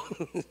yellow."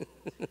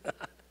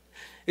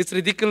 It's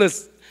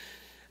ridiculous.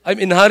 I'm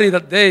in a hurry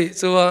that day.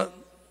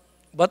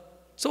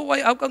 So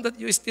why? How come that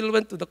you still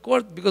went to the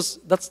court?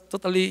 Because that's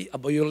totally a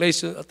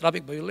violation, a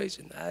traffic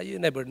violation. You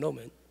never know,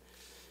 man.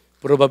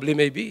 Probably,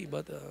 maybe,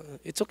 but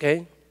it's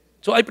okay.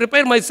 So I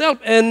prepare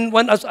myself, and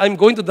when I'm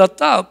going to the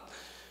top,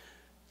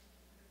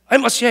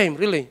 I'm ashamed,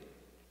 really.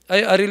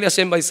 I really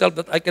ashamed myself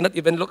that I cannot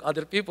even look at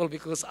other people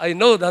because I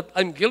know that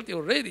I'm guilty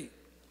already.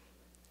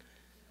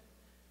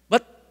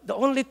 But the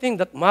only thing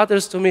that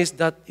matters to me is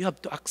that you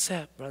have to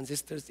accept, brothers and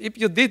sisters. If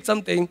you did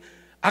something,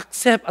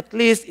 accept. At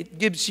least it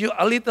gives you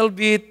a little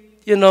bit,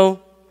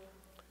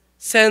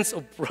 sense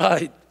of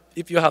pride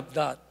if you have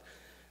that.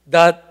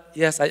 That,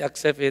 yes, I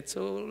accept it.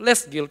 So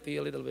less guilty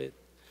a little bit.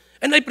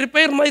 And I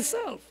prepare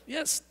myself.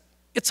 Yes,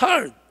 it's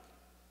hard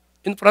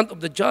in front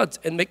of the judge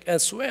and make a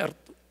swear.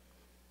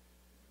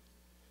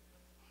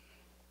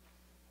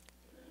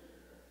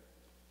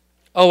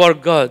 Our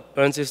God,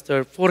 brothers and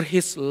sisters, for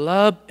his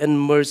love and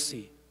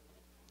mercy,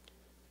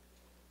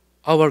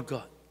 our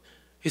God,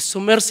 he's so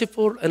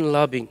merciful and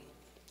loving.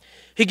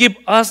 He gives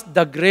us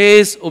the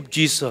grace of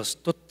Jesus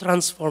to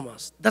transform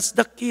us. That's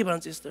the key,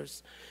 brothers and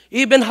sisters.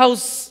 Even how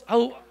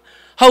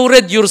how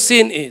red your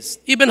sin is,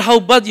 even how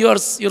bad your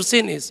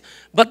sin is.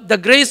 But the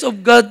grace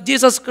of God,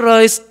 Jesus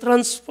Christ,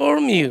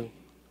 transform you.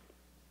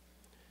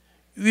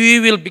 We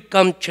will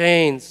become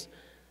changed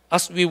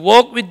as we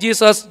walk with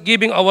Jesus,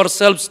 giving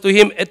ourselves to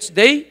Him each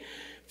day,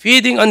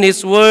 feeding on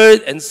His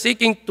Word, and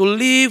seeking to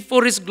live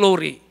for His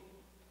glory.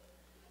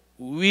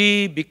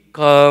 We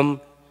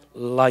become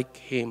like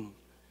Him.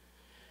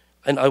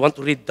 And I want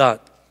to read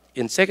that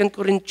in 2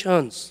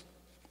 Corinthians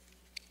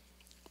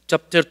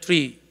chapter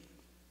 3,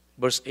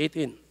 verse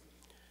 18.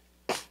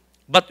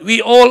 But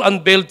we all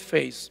unveiled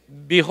face,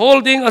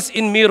 beholding as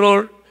in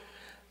mirror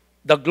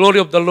the glory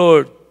of the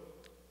Lord,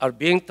 are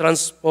being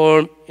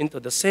transformed into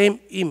the same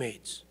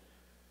image,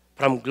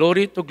 from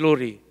glory to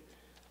glory,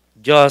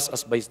 just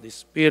as by the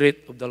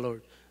Spirit of the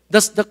Lord.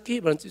 That's the key,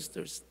 brothers and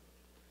sisters.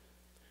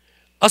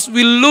 As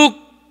we look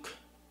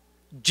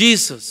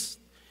Jesus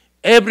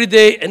every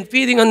day and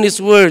feeding on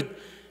His Word,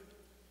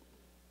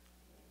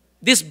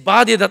 this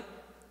body that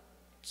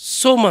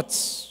so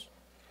much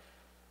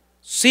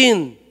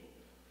sin,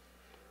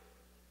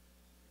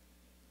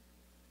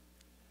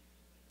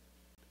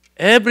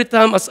 every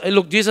time as I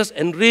look Jesus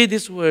and read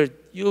His Word,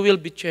 you will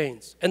be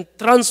changed and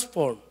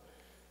transformed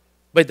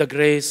by the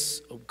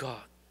grace of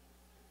God.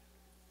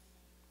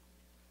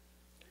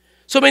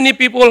 So many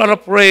people are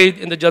afraid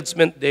in the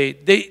judgment day.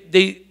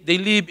 They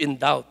live in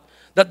doubt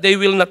that they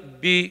will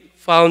not be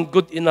found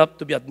good enough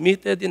to be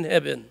admitted in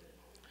heaven.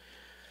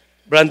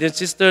 Brothers and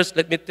sisters,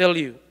 let me tell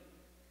you,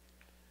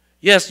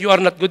 yes, you are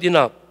not good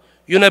enough.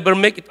 You never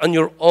make it on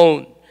your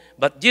own.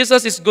 But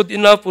Jesus is good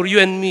enough for you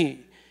and me.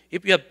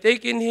 If you have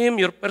taken Him,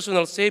 your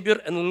personal Savior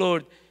and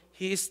Lord,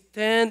 He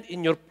stand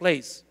in your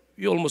place.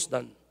 You're almost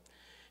done.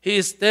 He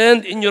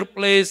stand in your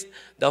place.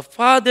 The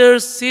Father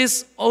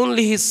sees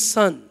only His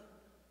Son.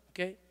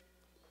 Okay?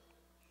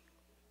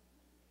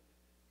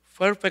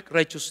 Perfect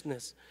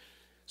righteousness.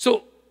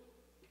 So,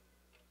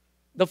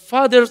 the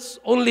Father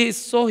only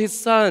saw His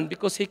Son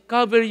because He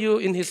covered you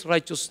in His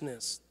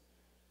righteousness.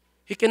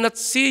 He cannot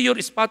see your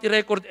spotty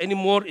record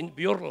anymore in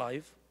your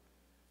life.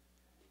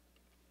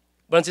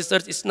 Brothers and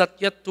sisters, it's not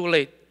yet too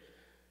late.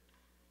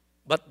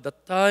 But the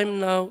time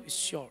now is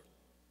short.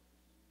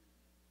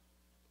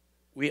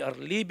 We are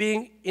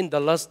living in the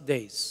last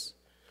days.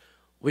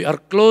 We are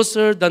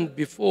closer than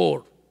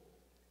before.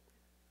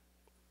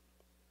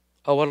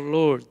 Our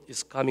Lord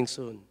is coming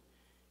soon.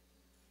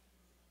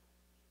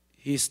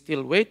 He is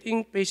still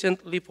waiting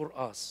patiently for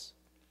us,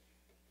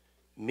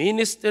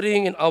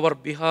 ministering in our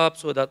behalf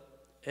so that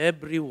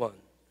everyone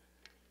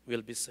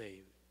will be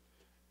saved.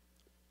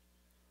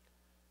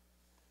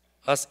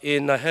 As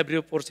in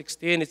Hebrews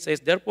 4:16, it says,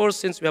 therefore,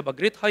 since we have a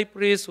great high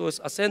priest who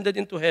has ascended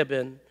into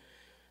heaven,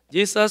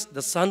 Jesus,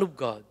 the Son of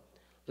God,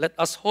 let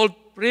us hold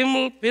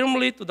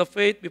firmly to the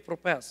faith we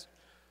profess.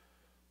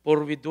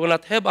 For we do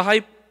not have a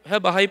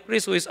high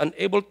priest who is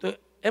unable to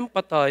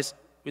empathize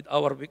with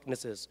our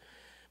weaknesses,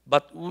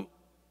 but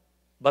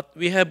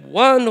we have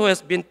one who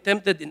has been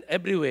tempted in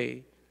every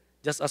way,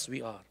 just as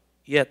we are,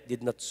 yet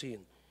did not sin.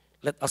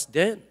 Let us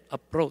then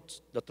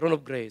approach the throne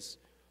of grace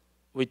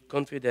with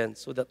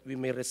confidence so that we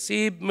may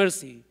receive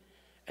mercy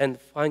and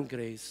find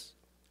grace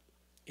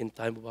in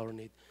time of our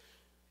need.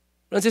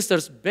 Brothers and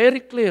sisters,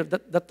 very clear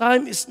that the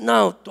time is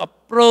now to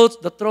approach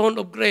the throne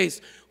of grace.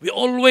 We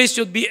always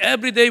should be,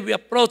 every day we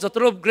approach the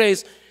throne of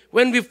grace.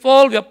 When we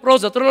fall, we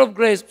approach the throne of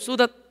grace so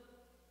that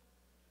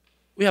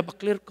we have a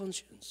clear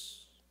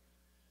conscience.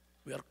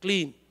 We are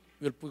clean.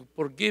 We are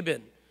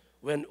forgiven.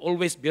 When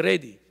always be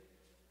ready.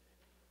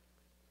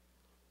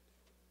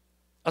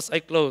 As I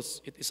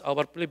close, it is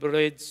our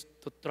privilege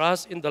to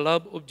trust in the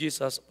love of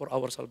Jesus for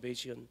our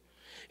salvation.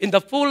 In the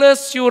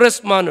fullest,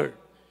 surest manner,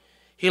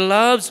 He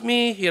loves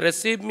me, He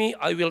received me,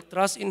 I will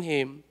trust in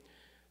Him,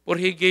 for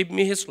He gave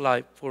me His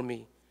life for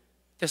me.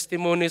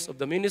 Testimonies of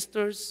the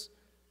Ministers,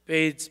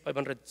 page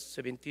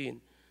 517.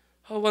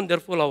 How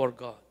wonderful our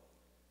God.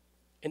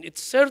 And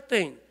it's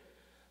certain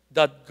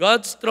that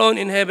God's throne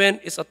in heaven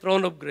is a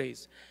throne of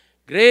grace.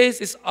 Grace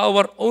is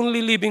our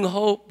only living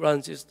hope,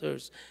 brothers and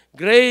sisters.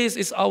 Grace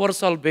is our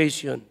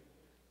salvation.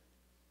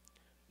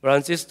 Brothers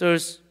and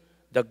sisters,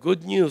 the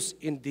good news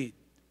indeed,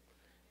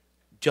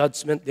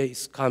 Judgment Day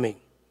is coming.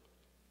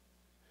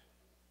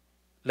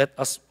 Let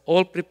us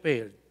all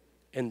prepare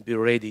and be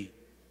ready.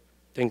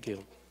 Thank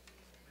you.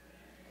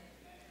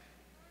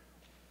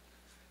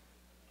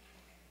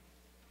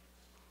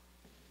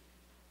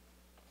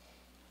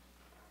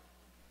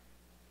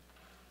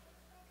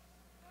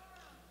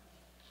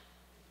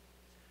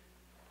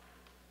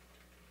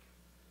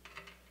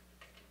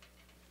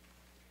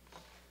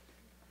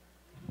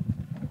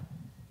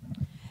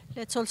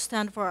 Let's all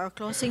stand for our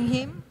closing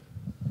hymn.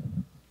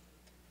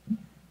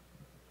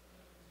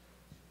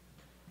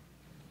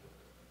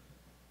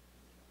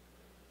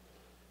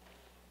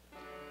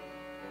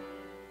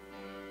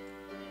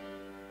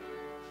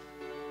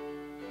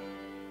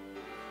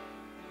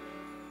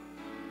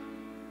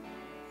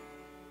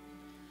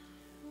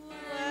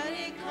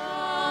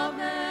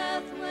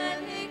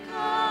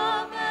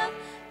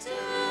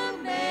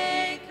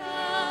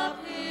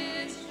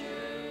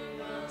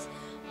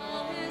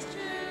 All his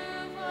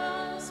true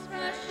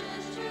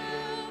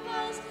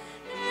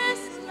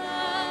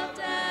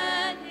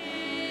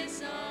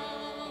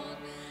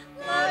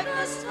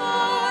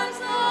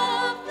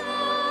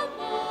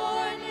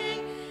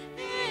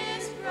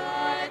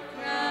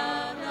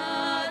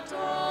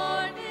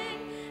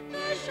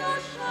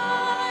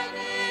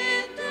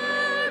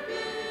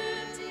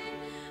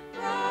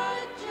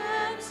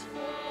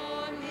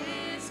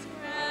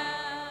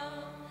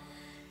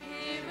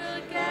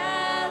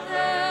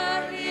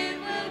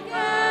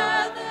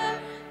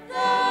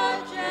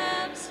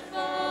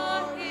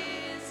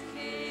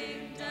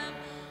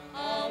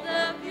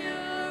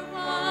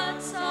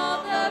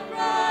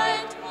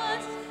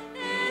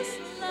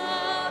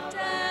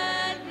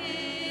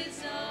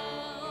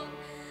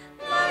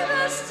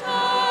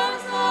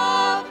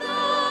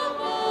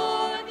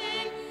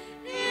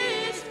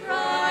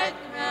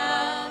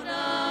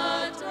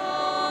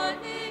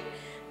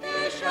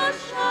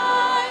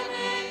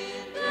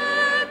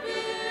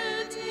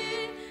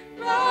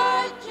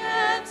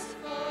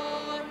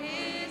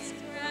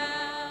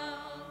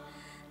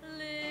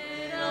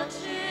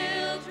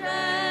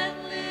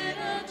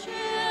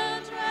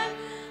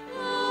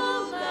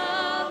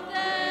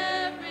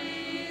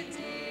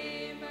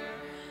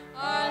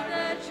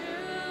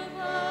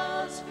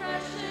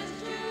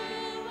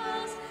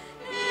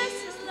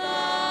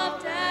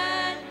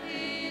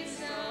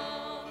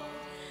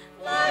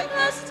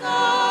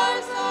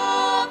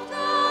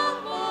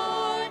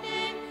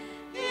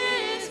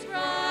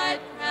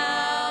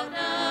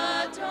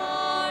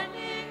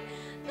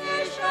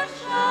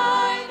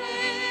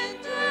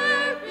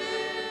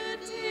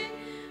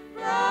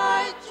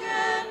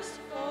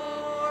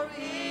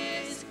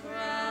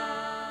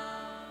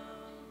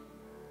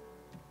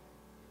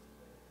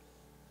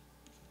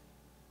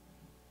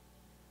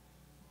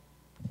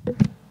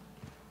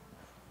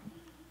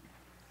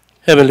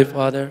Heavenly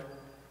Father,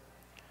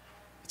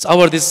 it's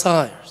our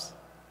desires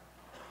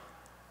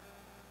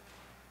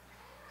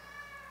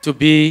to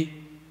be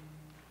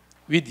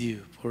with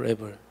you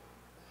forever.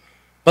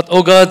 But,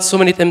 oh God, so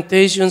many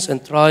temptations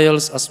and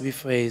trials as we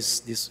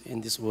face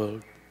in this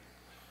world.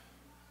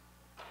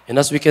 And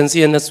as we can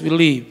see and as we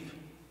live,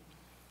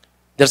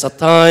 there's a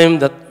time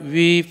that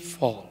we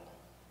fall.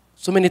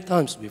 So many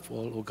times we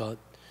fall, oh God.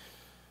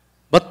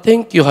 But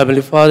thank you,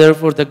 Heavenly Father,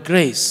 for the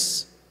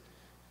grace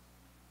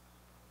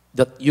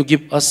that you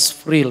give us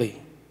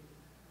freely.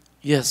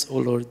 Yes, oh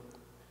Lord,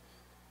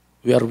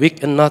 we are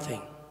weak and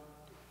nothing.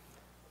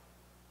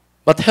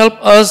 But help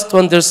us to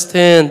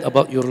understand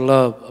about your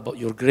love, about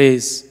your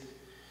grace,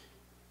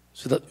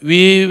 so that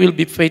we will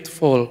be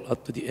faithful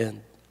up to the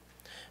end.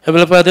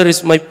 Heavenly Father,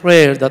 it's my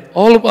prayer that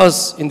all of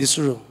us in this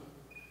room,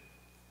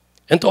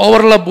 and to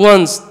our loved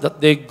ones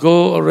that they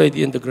go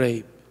already in the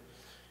grave,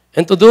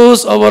 and to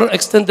those our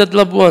extended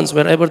loved ones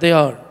wherever they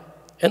are,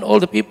 and all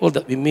the people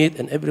that we meet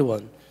and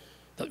everyone,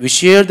 that we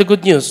share the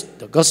good news,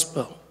 the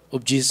gospel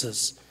of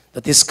Jesus,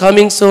 that is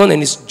coming soon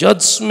and his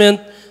judgment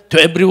to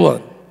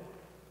everyone.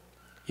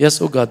 Yes,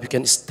 oh God, we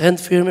can stand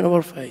firm in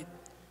our faith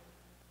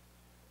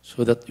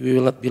so that we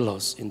will not be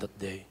lost in that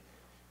day.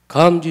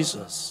 Come,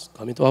 Jesus,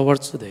 come into our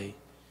hearts today.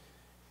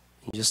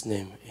 In Jesus'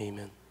 name,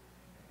 amen.